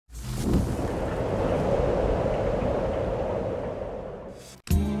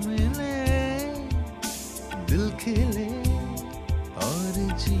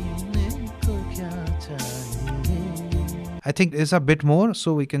I think it's a bit more,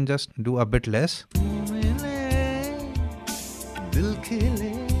 so we can just do a bit less.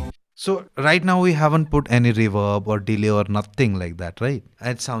 So right now we haven't put any reverb or delay or nothing like that, right?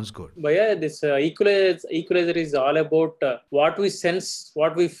 It sounds good. But yeah, this equalizer is all about what we sense,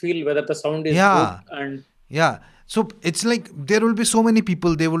 what we feel, whether the sound is good and yeah. So it's like there will be so many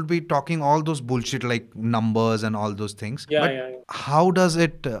people, they will be talking all those bullshit like numbers and all those things. But how does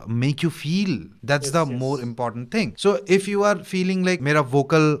it make you feel? That's the more important thing. So if you are feeling like mera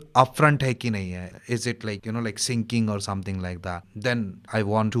vocal upfront hai ki nahi hai, is it like, like sinking or something like that, then I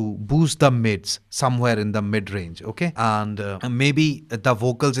want to boost the mids somewhere in the mid range, okay? And maybe the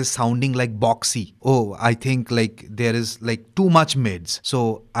vocals is sounding like boxy. Oh, I think like there is like too much mids,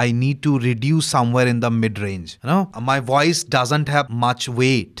 so I need to reduce somewhere in the mid range. My voice doesn't have much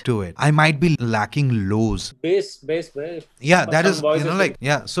weight to it. I might be lacking lows. Bass. Yeah, that is,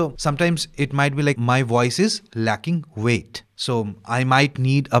 so sometimes it might be like my voice is lacking weight. So I might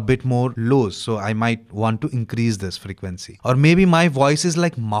need a bit more lows. So I might want to increase this frequency. Or maybe my voice is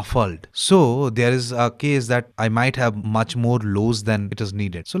like muffled. So there is a case that I might have much more lows than it is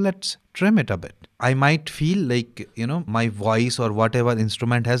needed. So let's trim it a bit. I might feel like, my voice or whatever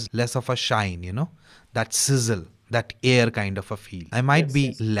instrument has less of a shine, that sizzle, that air kind of a feel. I might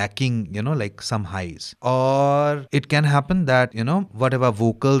be lacking, like some highs. Or it can happen that, whatever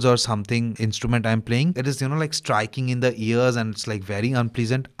vocals or something instrument I'm playing, it is, like striking in the ears and it's like very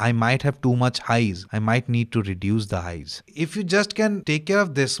unpleasant. I might have too much highs. I might need to reduce the highs. If you just can take care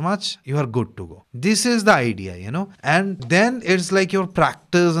of this much, you are good to go. This is the idea, and then it's like your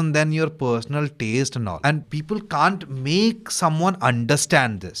practice and then your personal taste and all. And people can't make someone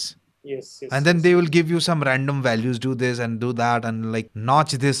understand this. Yes. And then they will give you some random values, do this and do that, and like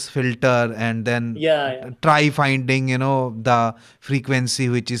notch this filter and then try finding, the frequency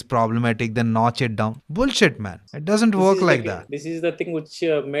which is problematic, then notch it down. Bullshit, man. It doesn't work like that. This is the thing which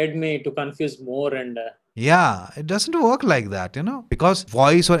made me to confuse more and... Yeah, it doesn't work like that, because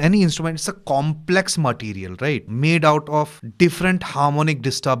voice or any instrument, it's a complex material, right? Made out of different harmonic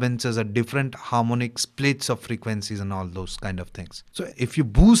disturbances or different harmonic splits of frequencies and all those kind of things. So if you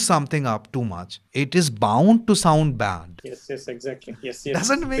boost something up too much, it is bound to sound bad. Yes, exactly. Yes.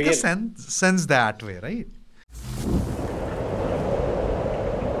 Doesn't make a sense that way, right?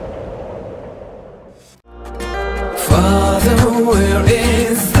 Father, where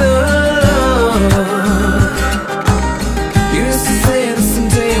is the used to say that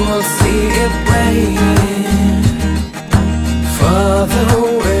someday we'll see it rain. Father,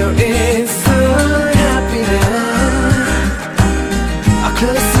 where is the happiness? I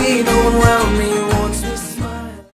clearly see no one around me.